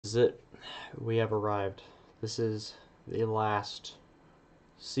This is it. We have arrived. This is the last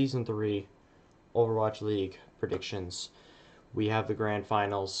Season 3 Overwatch League predictions. We have the grand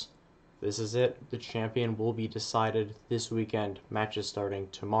finals. This is it. The champion will be decided this weekend. Matches starting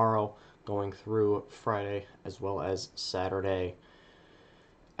tomorrow, going through Friday as well as Saturday.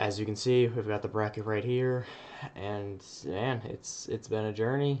 As you can see, we've got the bracket right here, and man, it's been a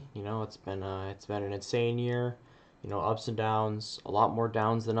journey. It's been an insane year. Ups and downs, a lot more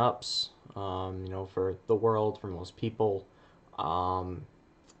downs than ups. For the world, for most people, um,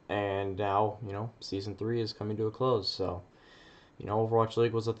 and now season 3 is coming to a close. So Overwatch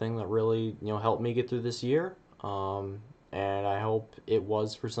League was a thing that really helped me get through this year, and I hope it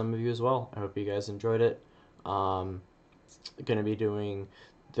was for some of you as well. I hope you guys enjoyed it. Um, going to be doing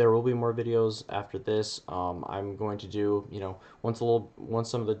there will be more videos after this. I'm going to do, once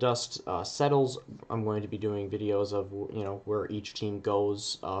some of the dust settles, I'm going to be doing videos of, where each team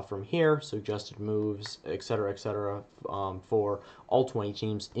goes from here, suggested moves, etc., for all 20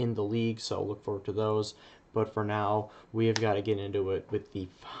 teams in the league. So look forward to those. But for now, we have got to get into it with the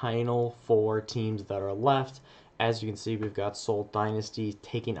final 4 teams that are left. As you can see, we've got Seoul Dynasty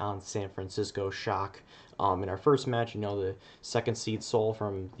taking on San Francisco Shock. In our first match, the second seed Seoul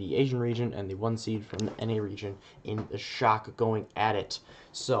from the Asian region and the 1 seed from the NA region in the Shock going at it.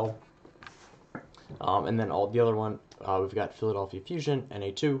 So, and then all the other one, we've got Philadelphia Fusion,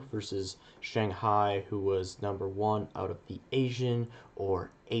 NA2 versus Shanghai, who was #1 out of the Asian or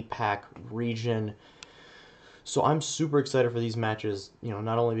APAC region. So I'm super excited for these matches,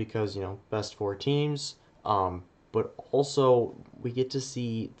 not only because, best 4 teams, but also we get to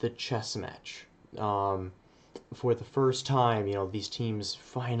see the chess match. For the first time, these teams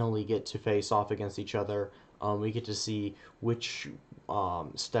finally get to face off against each other. We get to see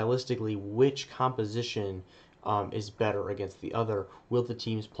stylistically, which composition is better against the other. Will the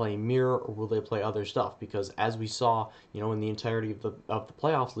teams play mirror or will they play other stuff? Because as we saw, in the entirety of the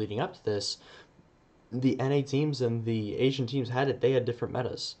playoffs leading up to this, the NA teams and the Asian teams they had different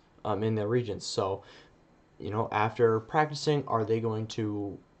metas in their regions. So, after practicing, are they going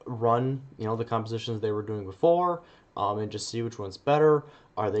to run, the compositions they were doing before, and just see which one's better?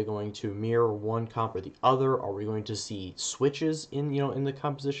 Are they going to mirror one comp or the other? Are we going to see switches in the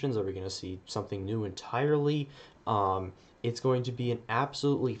compositions? Are we going to see something new entirely? It's going to be an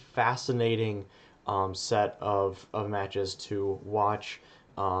absolutely fascinating set of matches to watch.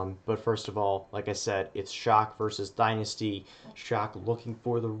 But first of all, like I said, it's Shock versus Dynasty. Shock looking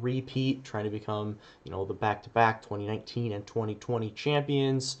for the repeat, trying to become, the back-to-back 2019 and 2020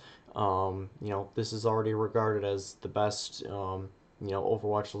 champions. This is already regarded as the best,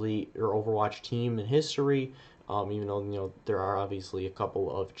 Overwatch League or Overwatch team in history. Even though there are obviously a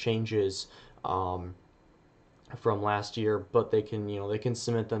couple of changes. From last year, but they can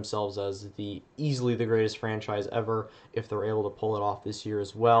cement themselves as easily the greatest franchise ever if they're able to pull it off this year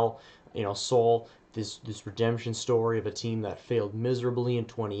as well. Seoul, this redemption story of a team that failed miserably in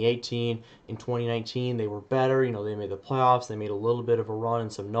 2018. In 2019, they were better. They made the playoffs. They made a little bit of a run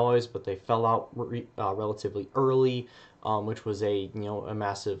and some noise, but they fell out relatively early, which was a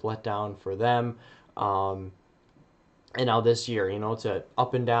massive letdown for them. And now this year, it's a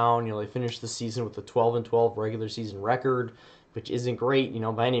up and down. They finished the season with a 12-12 regular season record, which isn't great,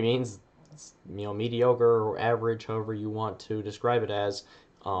 by any means. It's, mediocre or average, however you want to describe it as.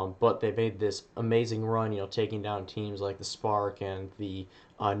 But they made this amazing run, taking down teams like the Spark and the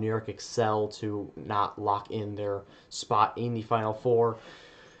New York Excel to not lock in their spot in the Final Four.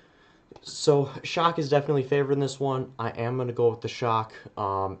 So Shock is definitely favored in this one. I am going to go with the Shock.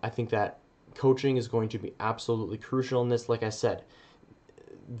 I think that coaching is going to be absolutely crucial in this. Like I said,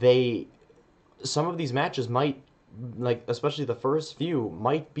 some of these matches might, like especially the first few,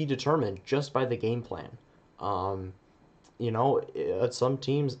 might be determined just by the game plan. Um, at some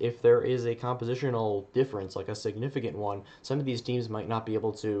teams, if there is a compositional difference, like a significant one, some of these teams might not be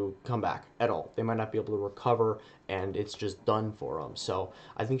able to come back at all. They might not be able to recover, and it's just done for them. So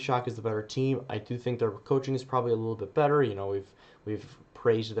I think Shock is the better team. I do think their coaching is probably a little bit better. We've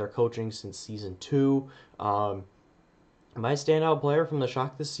praised their coaching since season 2. My standout player from the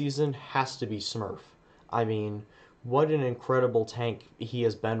Shock this season has to be Smurf. I mean, what an incredible tank he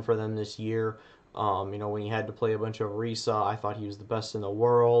has been for them this year. When he had to play a bunch of Risa, I thought he was the best in the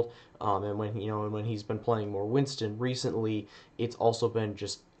world. And when he's been playing more Winston recently, it's also been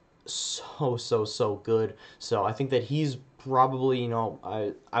just so good. So I think that he's probably,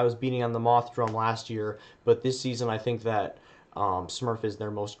 I was beating on the Moth drum last year, but this season I think that Smurf is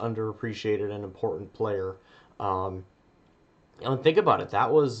their most underappreciated and important player. Um, and think about it,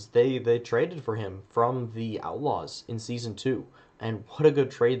 that was they traded for him from the Outlaws in season 2, And what a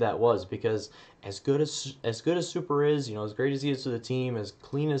good trade that was, because as good as Super is, as great as he is to the team, as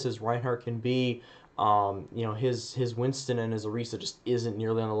clean as his Reinhardt can be, his Winston and his Orisa just isn't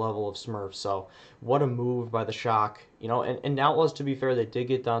nearly on the level of Smurf. So what a move by the Shock. And Outlaws, to be fair, they did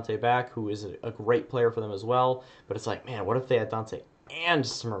get Dante back, who is a great player for them as well. But it's like, man, what if they had Dante and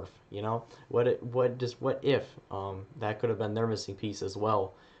Smurf? What if that could have been their missing piece as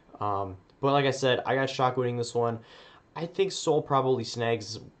well. But like I said, I got Shock winning this one. I think Seoul probably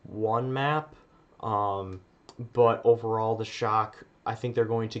snags one map, um, but overall, the Shock, I think they're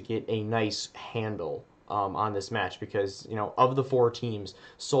going to get a nice handle on this match because, of the four teams,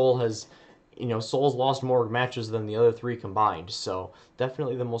 Seoul's lost more matches than the other three combined. So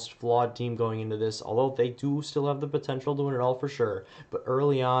definitely the most flawed team going into this, although they do still have the potential to win it all for sure. But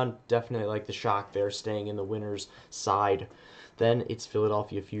early on, definitely like the Shock, they're staying in the winner's side. Then it's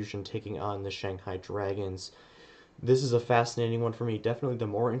Philadelphia Fusion taking on the Shanghai Dragons. This is a fascinating one for me. Definitely the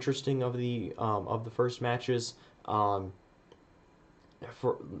more interesting of the first matches. Um,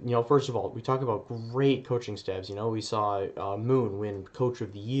 First of all, we talk about great coaching staffs. We saw Moon win Coach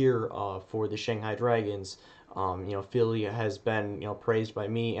of the Year for the Shanghai Dragons. Philly has been praised by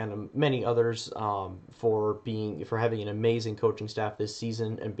me and many others for having an amazing coaching staff this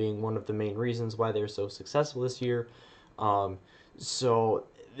season and being one of the main reasons why they're so successful this year. Um, so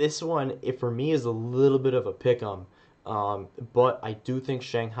this one, for me, is a little bit of a pick 'em. But I do think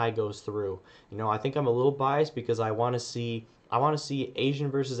Shanghai goes through. I think I'm a little biased because I want to see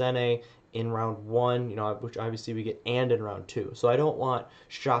Asian versus NA in round one. Which obviously we get and in round two. So I don't want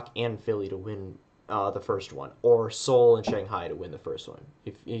Shock and Philly to win the first one, or Seoul and Shanghai to win the first one.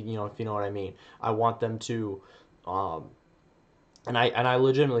 If you know what I mean. I want them to. Um, and I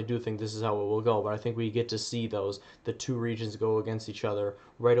legitimately do think this is how it will go, but I think we get to see the two regions go against each other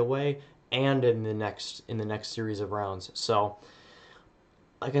right away and in the next series of rounds. So,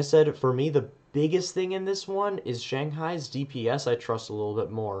 like I said, for me the biggest thing in this one is Shanghai's DPS. I trust a little bit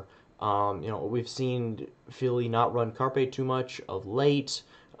more. We've seen Philly not run Carpe too much of late.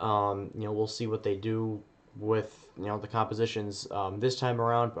 We'll see what they do with the compositions this time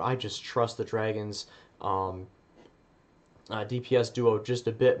around, but I just trust the Dragons. DPS duo just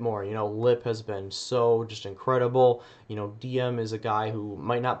a bit more. Lip has been so just incredible. DM is a guy who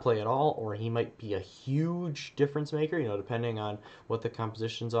might not play at all, or he might be a huge difference maker, depending on what the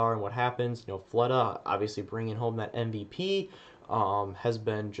compositions are and what happens. Fleta, obviously bringing home that MVP, has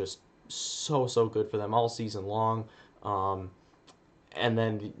been just so, so good for them all season long. And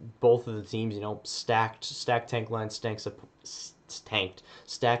then both of the teams, stacked tank lines,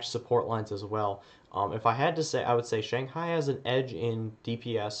 stacked support lines as well. If I had to say, I would say Shanghai has an edge in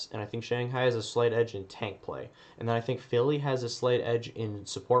DPS, and I think Shanghai has a slight edge in tank play, and then I think Philly has a slight edge in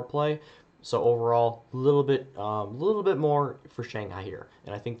support play. So overall, little bit more for Shanghai here,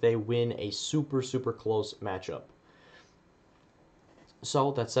 and I think they win a super super close matchup.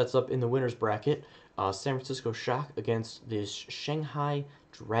 So that sets up in the winners bracket, San Francisco Shock against the Shanghai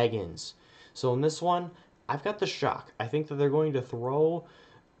Dragons. So in this one, I've got the Shock. I think that they're going to throw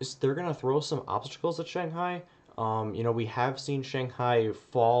some obstacles at Shanghai. We have seen Shanghai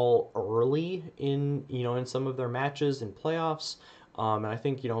fall early in some of their matches in playoffs. And I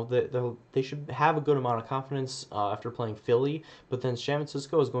think they should have a good amount of confidence after playing Philly. But then San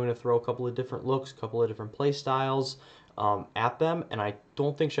Francisco is going to throw a couple of different looks, a couple of different play styles at them, and I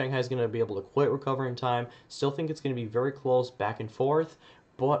don't think Shanghai is going to be able to quite recover in time. Still think it's going to be very close back and forth,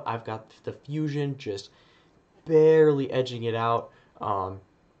 but I've got the Fusion just barely edging it out.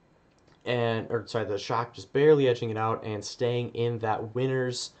 The Shock just barely edging it out and staying in that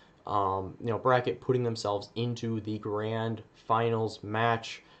winners bracket, putting themselves into the grand finals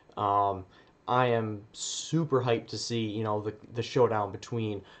match. I am super hyped to see the showdown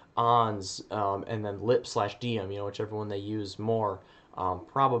between Ons and then Lip slash DM, whichever one they use more.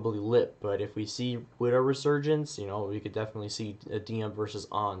 Probably Lip, but if we see Widow Resurgence, we could definitely see a DM versus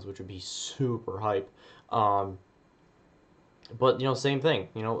Ons, which would be super hype. But same thing.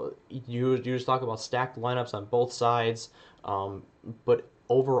 You just talk about stacked lineups on both sides. But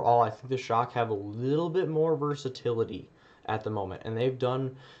overall, I think the Shock have a little bit more versatility at the moment, and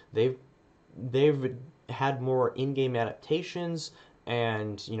they've had more in-game adaptations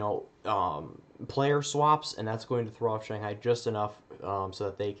and player swaps, and that's going to throw off Shanghai just enough so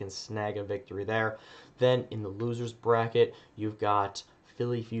that they can snag a victory there. Then in the losers bracket, you've got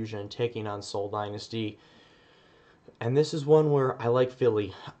Philly Fusion taking on Seoul Dynasty. And this is one where I like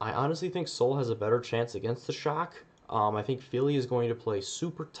Philly. I honestly think Seoul has a better chance against the Shock. I think Philly is going to play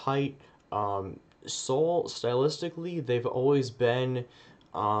super tight. Seoul, stylistically, they've always been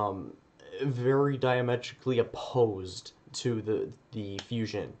very diametrically opposed to the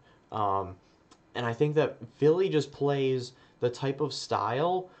Fusion. Um, and I think that Philly just plays the type of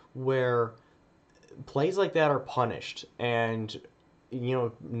style where plays like that are punished, and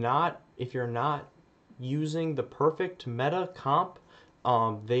not if you're not using the perfect meta comp,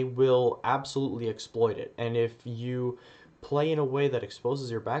 they will absolutely exploit it. And if you play in a way that exposes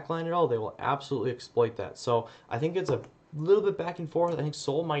your backline at all, they will absolutely exploit that. So I think it's a little bit back and forth. I think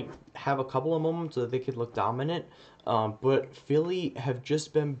Seoul might have a couple of moments that they could look dominant, but Philly have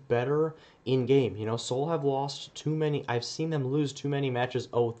just been better in game. Seoul have lost too many. I've seen them lose too many matches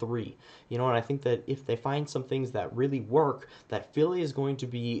 0-3. And I think that if they find some things that really work, that Philly is going to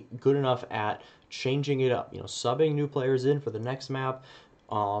be good enough at changing it up. Subbing new players in for the next map.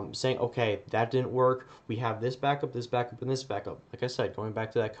 Saying, okay, that didn't work. We have this backup, and this backup. Like I said, going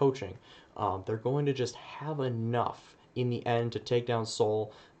back to that coaching, they're going to just have enough in the end to take down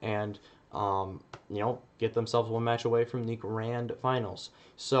Seoul and get themselves one match away from the grand finals.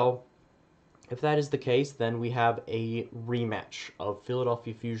 So if that is the case, then we have a rematch of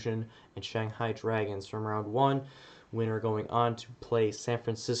Philadelphia Fusion and Shanghai Dragons from round one. Winner going on to play San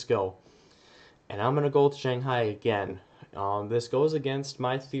Francisco. And I'm going to go with Shanghai again. This goes against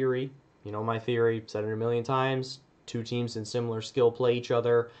my theory. My theory, said it a million times. Two teams in similar skill play each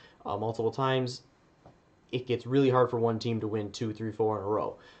other multiple times. It gets really hard for one team to win 2, 3, 4 in a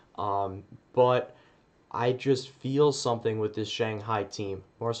row. But I just feel something with this Shanghai team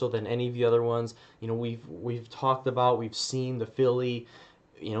more so than any of the other ones. We've talked about, we've seen the Philly,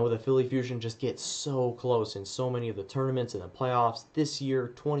 the Philly Fusion just get so close in so many of the tournaments and the playoffs this year,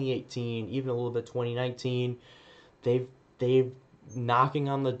 2018, even a little bit 2019. They've knocking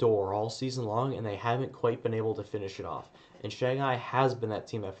on the door all season long, and they haven't quite been able to finish it off. And Shanghai has been that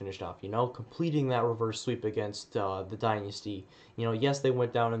team that finished off, completing that reverse sweep against the Dynasty. Yes, they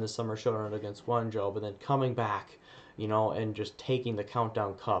went down in the Summer Showdown against Guangzhou, but then coming back, and just taking the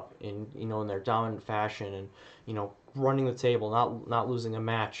Countdown Cup in their dominant fashion, and running the table, not losing a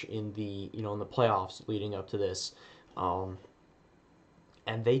match in the playoffs leading up to this.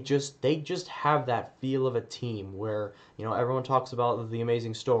 And they just have that feel of a team where everyone talks about the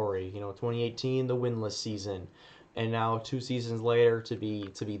amazing story, 2018, the winless season, and now 2 seasons later to be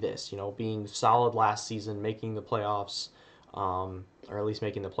this, being solid last season, making the playoffs, or at least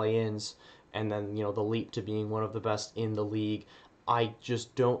making the play-ins, and then the leap to being one of the best in the league. I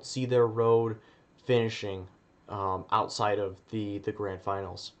just don't see their road finishing outside of the grand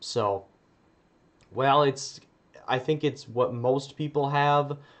finals. So, well, I think it's what most people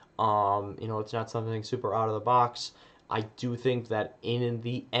have. It's not something super out of the box. I do think that in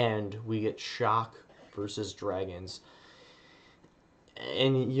the end we get Shock versus Dragons.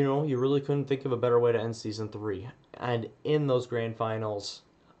 And you really couldn't think of a better way to end season 3. And in those grand finals,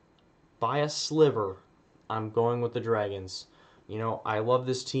 by a sliver, I'm going with the Dragons. I love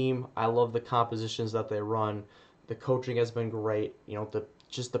this team. I love the compositions that they run. The coaching has been great.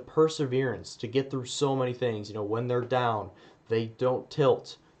 Just the perseverance to get through so many things. When they're down, they don't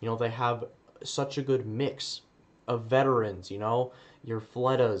tilt. They have such a good mix of veterans. Your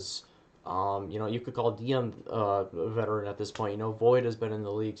Fletas. You could call DM a veteran at this point. Void has been in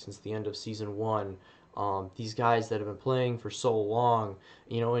the league since the end of season 1. These guys that have been playing for so long,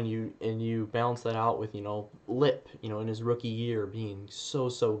 and you balance that out with Lip, in his rookie year being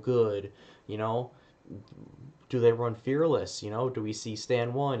so good. Do they run Fearless? Do we see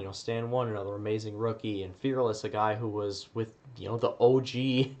Stan One? Stan One, another amazing rookie, and Fearless, a guy who was with the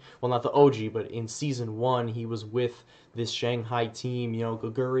OG, well, not the OG, but in season 1 he was with this Shanghai team.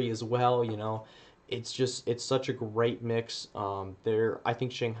 Gaguri as well. It's such a great mix. I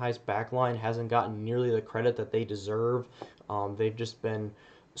think Shanghai's backline hasn't gotten nearly the credit that they deserve. They've just been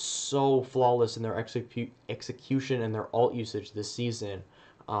so flawless in their execution and their ult usage this season.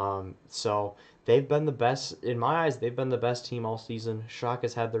 So they've been the best, in my eyes, they've been the best team all season. Shock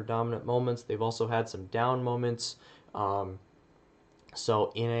has had their dominant moments. They've also had some down moments.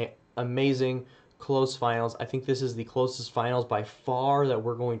 So in a amazing close finals, I think this is the closest finals by far that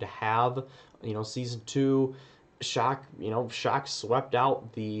we're going to have. Season 2, Shock swept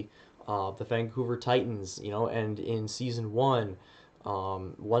out the Vancouver Titans, and in season 1,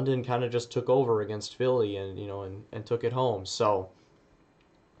 London kind of just took over against Philly and took it home. So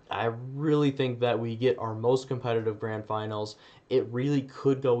I really think that we get our most competitive grand finals. It really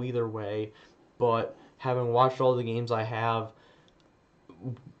could go either way, but having watched all the games I have,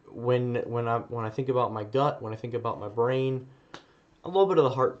 when I think about my gut, when I think about my brain, a little bit of the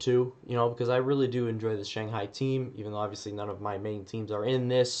heart too, because I really do enjoy the Shanghai team, even though obviously none of my main teams are in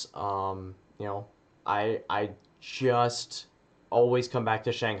this. I just always come back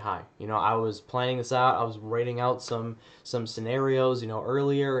to Shanghai. You know, I was planning this out. I was writing out some scenarios, you know,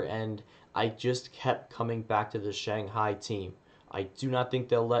 earlier, and I just kept coming back to the Shanghai team. I do not think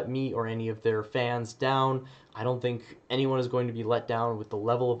they'll let me or any of their fans down. I don't think anyone is going to be let down with the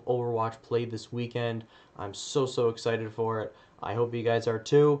level of Overwatch played this weekend. I'm so excited for it. I hope you guys are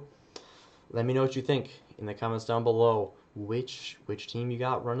too. Let me know what you think in the comments down below. Which team you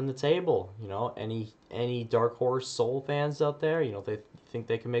got running the table? You know, any Dark Horse Soul fans out there? You know, they think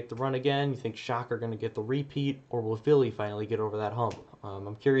they can make the run again. You think Shock are going to get the repeat, or will Philly finally get over that hump?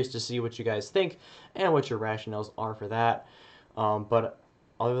 I'm curious to see what you guys think and what your rationales are for that. But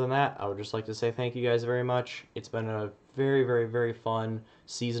other than that, I would just like to say thank you guys very much. It's been a very fun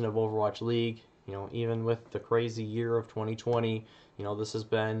season of Overwatch League. You know, even with the crazy year of 2020, you know, this has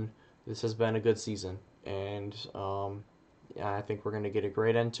been a good season, and yeah, I think we're going to get a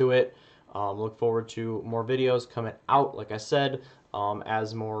great end to it. Look forward to more videos coming out, like I said,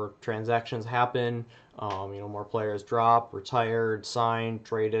 as more transactions happen, you know, more players drop, retired, signed,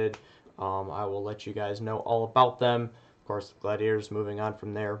 traded. I will let you guys know all about them. Of course, Gladiators moving on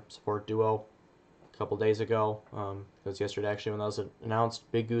from their support duo a couple days ago. It was yesterday actually when that was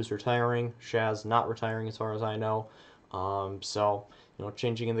announced. Big Goose retiring, Shaz not retiring as far as I know. So, you know,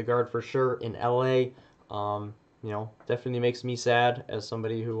 changing in the guard for sure in LA. You know, definitely makes me sad as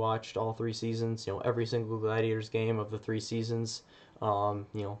somebody who watched all 3 seasons, you know, every single Gladiators game of the 3 seasons. You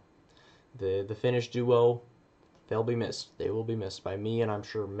know, the Finnish duo, they'll be missed. They will be missed by me and I'm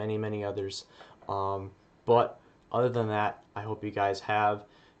sure many others. But other than that, I hope you guys have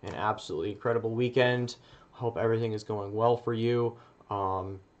an absolutely incredible weekend. Hope everything is going well for you.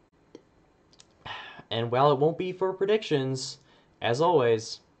 And while it won't be for predictions, as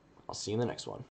always, I'll see you in the next one.